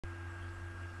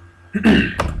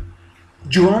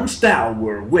John's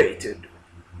tower waited.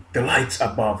 The lights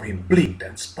above him blinked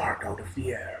and sparkled out of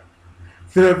the air.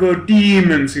 There were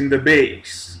demons in the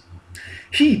base.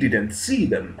 He didn't see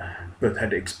them, but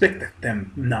had expected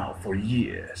them now for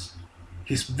years.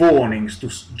 His warnings to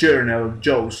Journal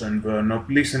Johnson were not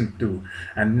listened to,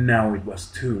 and now it was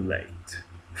too late.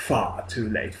 Far too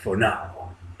late for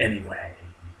now, anyway.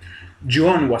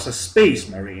 John was a space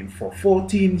marine for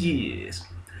 14 years.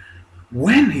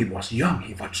 When he was young,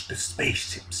 he watched the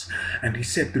spaceships, and he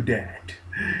said to Dad,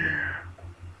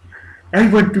 I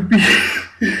want to be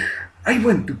I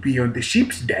want to be on the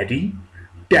ships, Daddy.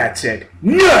 Dad said,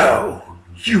 No!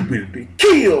 You will be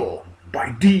killed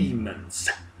by demons.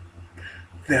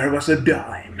 There was a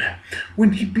time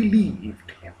when he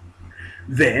believed him.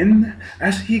 Then,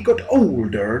 as he got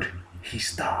older, he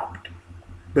stopped.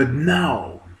 But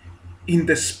now, in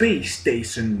the space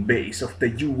station base of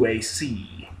the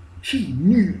UAC, he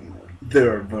knew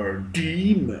there were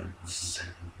demons.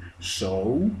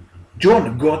 So,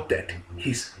 John got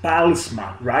his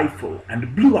plasma rifle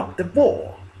and blew up the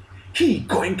wall. He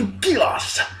going to kill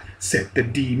us, said the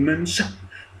demons.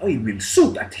 I will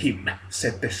shoot at him,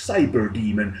 said the cyber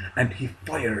demon, and he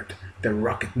fired the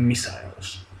rocket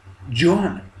missiles.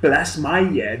 John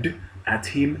plasmaed at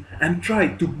him and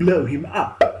tried to blow him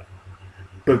up.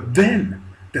 But then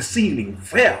the ceiling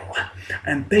fell,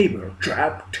 and they were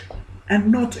trapped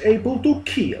and not able to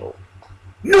kill.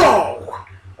 No!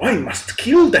 I must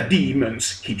kill the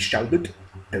demons, he shouted.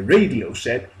 The radio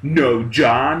said, No,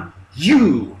 John,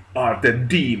 you are the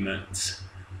demons.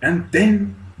 And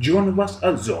then John was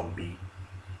a zombie.